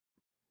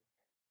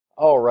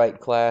All right,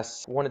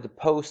 class. Wanted to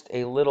post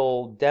a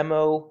little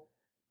demo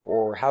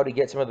for how to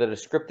get some of the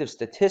descriptive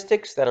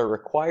statistics that are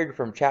required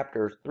from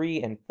chapters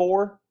 3 and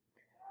 4.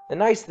 The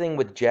nice thing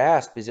with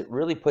JASP is it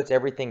really puts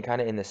everything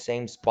kind of in the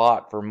same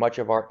spot for much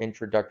of our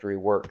introductory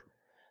work.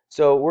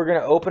 So we're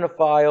going to open a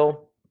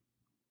file,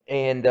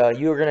 and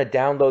you're going to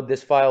download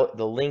this file.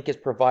 The link is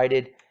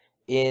provided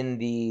in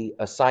the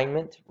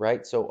assignment,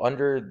 right? So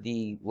under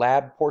the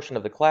lab portion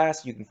of the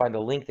class, you can find a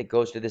link that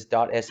goes to this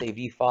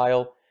 .sav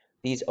file.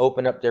 These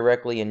open up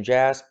directly in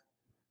JASP.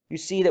 You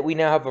see that we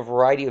now have a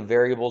variety of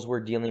variables we're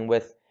dealing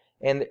with,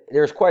 and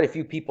there's quite a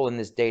few people in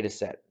this data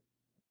set.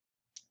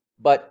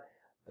 But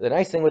the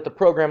nice thing with a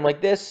program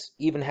like this,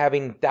 even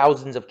having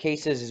thousands of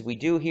cases as we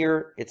do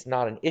here, it's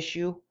not an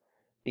issue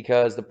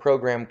because the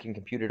program can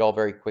compute it all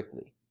very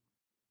quickly.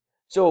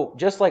 So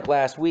just like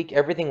last week,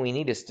 everything we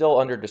need is still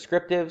under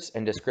descriptives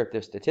and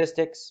descriptive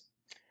statistics.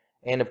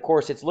 And of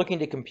course, it's looking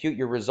to compute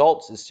your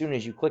results as soon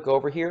as you click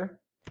over here.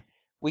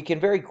 We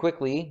can very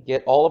quickly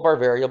get all of our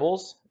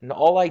variables, and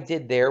all I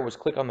did there was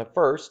click on the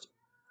first,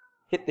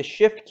 hit the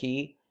shift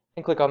key,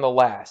 and click on the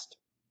last.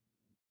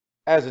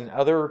 As in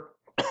other,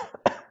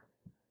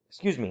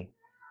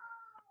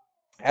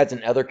 as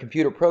in other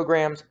computer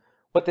programs,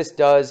 what this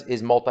does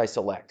is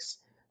multi-selects.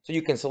 So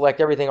you can select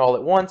everything all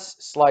at once,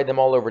 slide them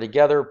all over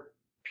together.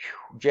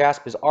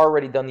 JASP has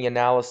already done the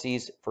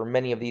analyses for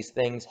many of these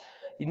things.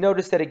 You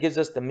notice that it gives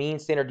us the mean,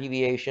 standard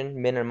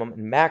deviation, minimum,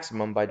 and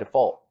maximum by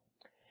default.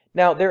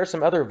 Now, there are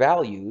some other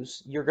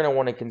values you're going to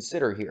want to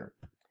consider here.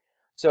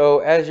 So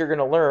as you're going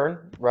to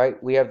learn,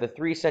 right, we have the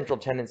three central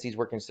tendencies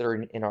we're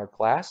considering in our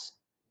class: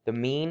 the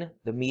mean,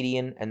 the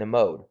median, and the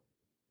mode.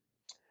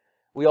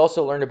 We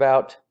also learned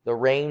about the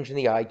range and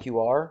the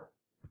IQR,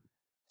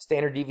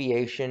 standard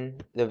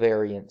deviation, the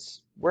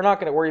variance. We're not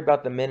going to worry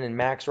about the min and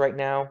max right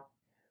now.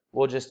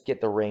 We'll just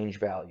get the range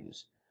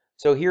values.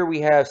 So here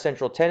we have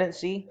central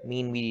tendency,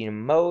 mean, median,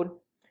 and mode,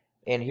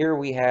 and here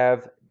we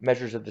have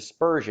measures of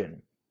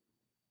dispersion.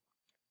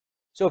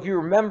 So if you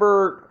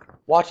remember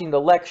watching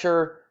the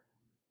lecture,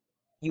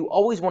 you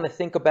always want to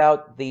think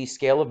about the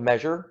scale of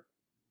measure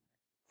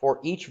for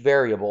each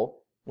variable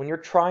when you're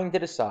trying to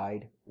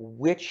decide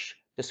which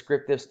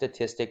descriptive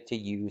statistic to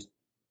use.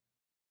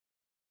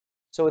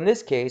 So in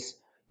this case,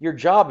 your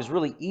job is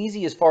really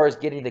easy as far as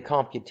getting the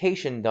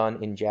computation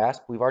done in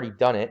JASP. We've already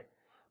done it.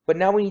 But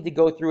now we need to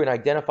go through and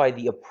identify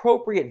the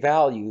appropriate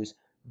values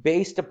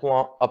based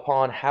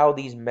upon how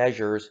these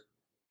measures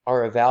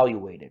are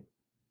evaluated.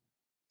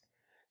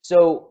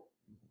 So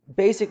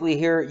basically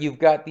here you've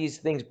got these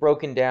things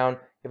broken down.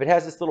 If it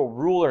has this little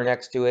ruler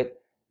next to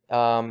it,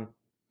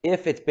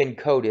 if it's been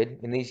coded,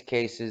 in these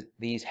cases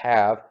these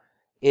have,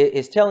 it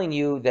is telling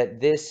you that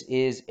this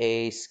is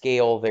a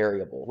scale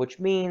variable, which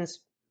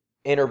means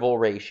interval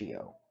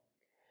ratio.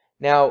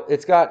 Now,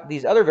 it's got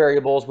these other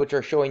variables which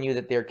are showing you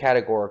that they're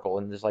categorical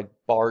in this like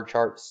bar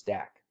chart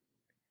stack.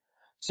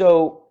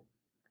 So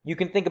you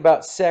can think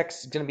about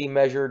sex is going to be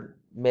measured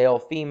male,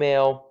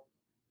 female,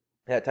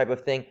 that type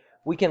of thing.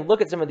 We can look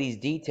at some of these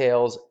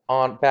details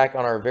back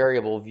on our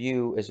variable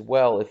view as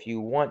well if you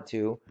want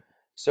to.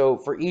 So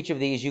for each of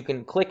these, you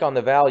can click on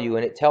the value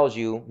and it tells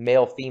you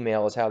male,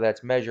 female is how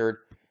that's measured.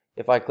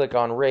 If I click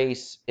on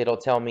race, it'll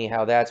tell me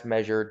how that's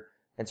measured,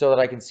 and so that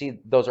I can see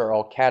those are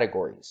all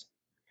categories.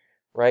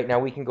 Right, now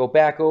we can go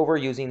back over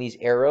using these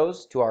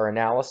arrows to our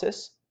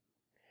analysis.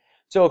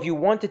 So if you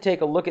want to take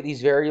a look at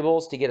these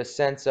variables to get a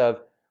sense of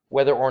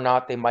whether or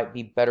not they might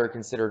be better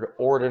considered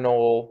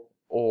ordinal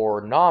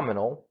or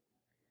nominal,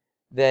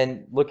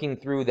 then looking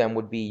through them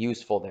would be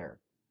useful there.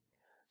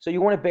 So you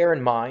want to bear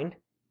in mind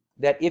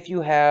that if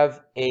you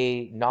have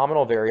a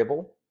nominal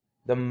variable,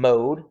 the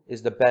mode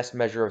is the best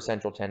measure of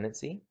central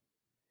tendency.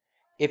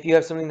 If you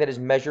have something that is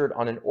measured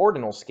on an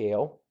ordinal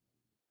scale,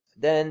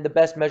 then the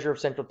best measure of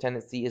central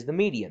tendency is the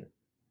median.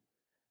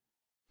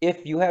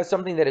 If you have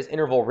something that is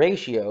interval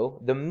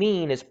ratio, the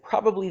mean is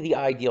probably the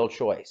ideal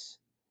choice.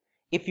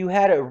 If you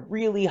had a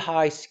really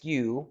high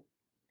skew,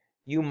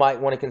 you might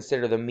want to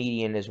consider the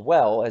median as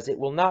well, as it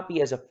will not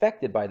be as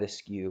affected by the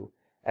skew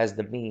as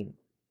the mean.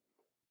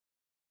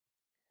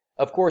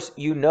 Of course,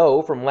 you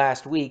know from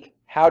last week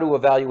how to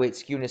evaluate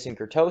skewness and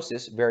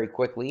kurtosis very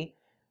quickly.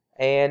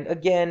 And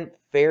again,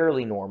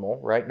 fairly normal,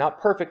 right?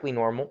 Not perfectly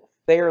normal,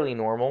 fairly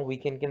normal, we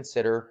can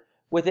consider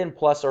within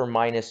plus or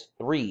minus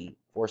 3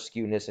 for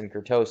skewness and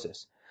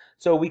kurtosis.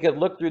 So we could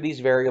look through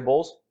these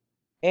variables,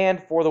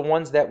 and for the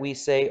ones that we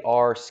say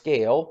are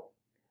scale,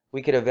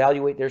 we could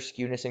evaluate their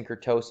skewness and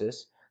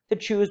kurtosis to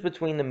choose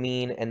between the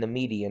mean and the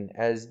median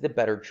as the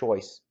better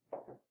choice.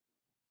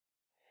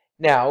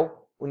 Now,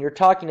 when you're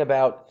talking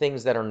about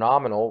things that are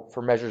nominal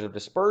for measures of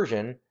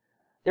dispersion,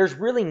 there's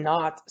really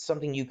not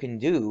something you can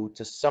do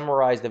to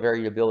summarize the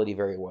variability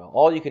very well.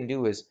 All you can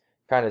do is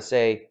kind of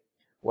say,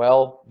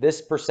 well,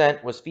 this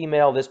percent was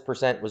female, this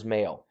percent was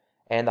male.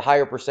 And the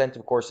higher percent,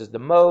 of course, is the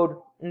mode,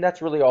 and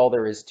that's really all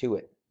there is to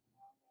it.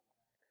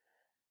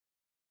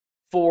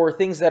 For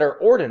things that are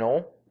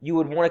ordinal, you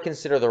would want to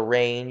consider the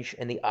range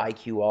and the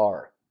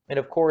IQR. And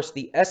of course,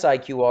 the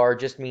SIQR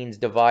just means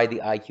divide the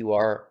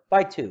IQR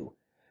by 2.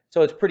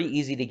 So it's pretty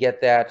easy to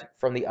get that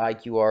from the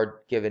IQR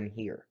given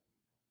here.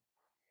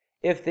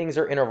 If things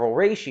are interval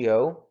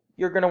ratio,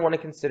 you're going to want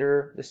to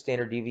consider the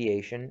standard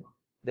deviation,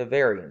 the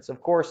variance.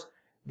 Of course,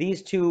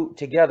 these two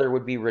together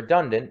would be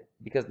redundant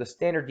because the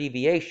standard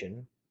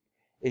deviation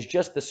is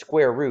just the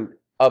square root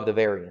of the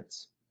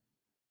variance.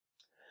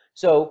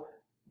 So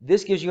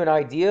this gives you an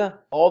idea,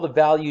 all the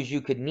values you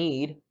could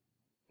need,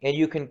 and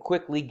you can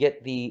quickly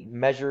get the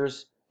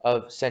measures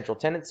of central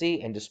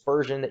tendency and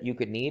dispersion that you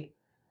could need.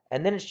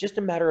 And then it's just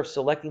a matter of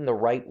selecting the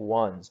right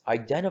ones,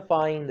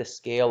 identifying the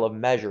scale of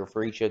measure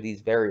for each of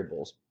these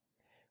variables,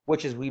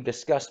 which, as we've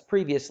discussed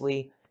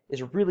previously,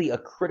 is really a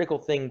critical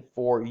thing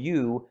for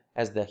you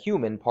as the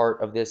human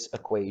part of this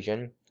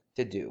equation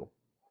to do.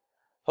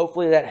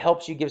 Hopefully that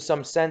helps you give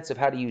some sense of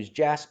how to use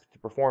JASP to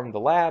perform the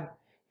lab.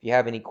 If you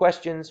have any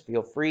questions,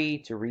 feel free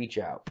to reach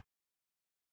out.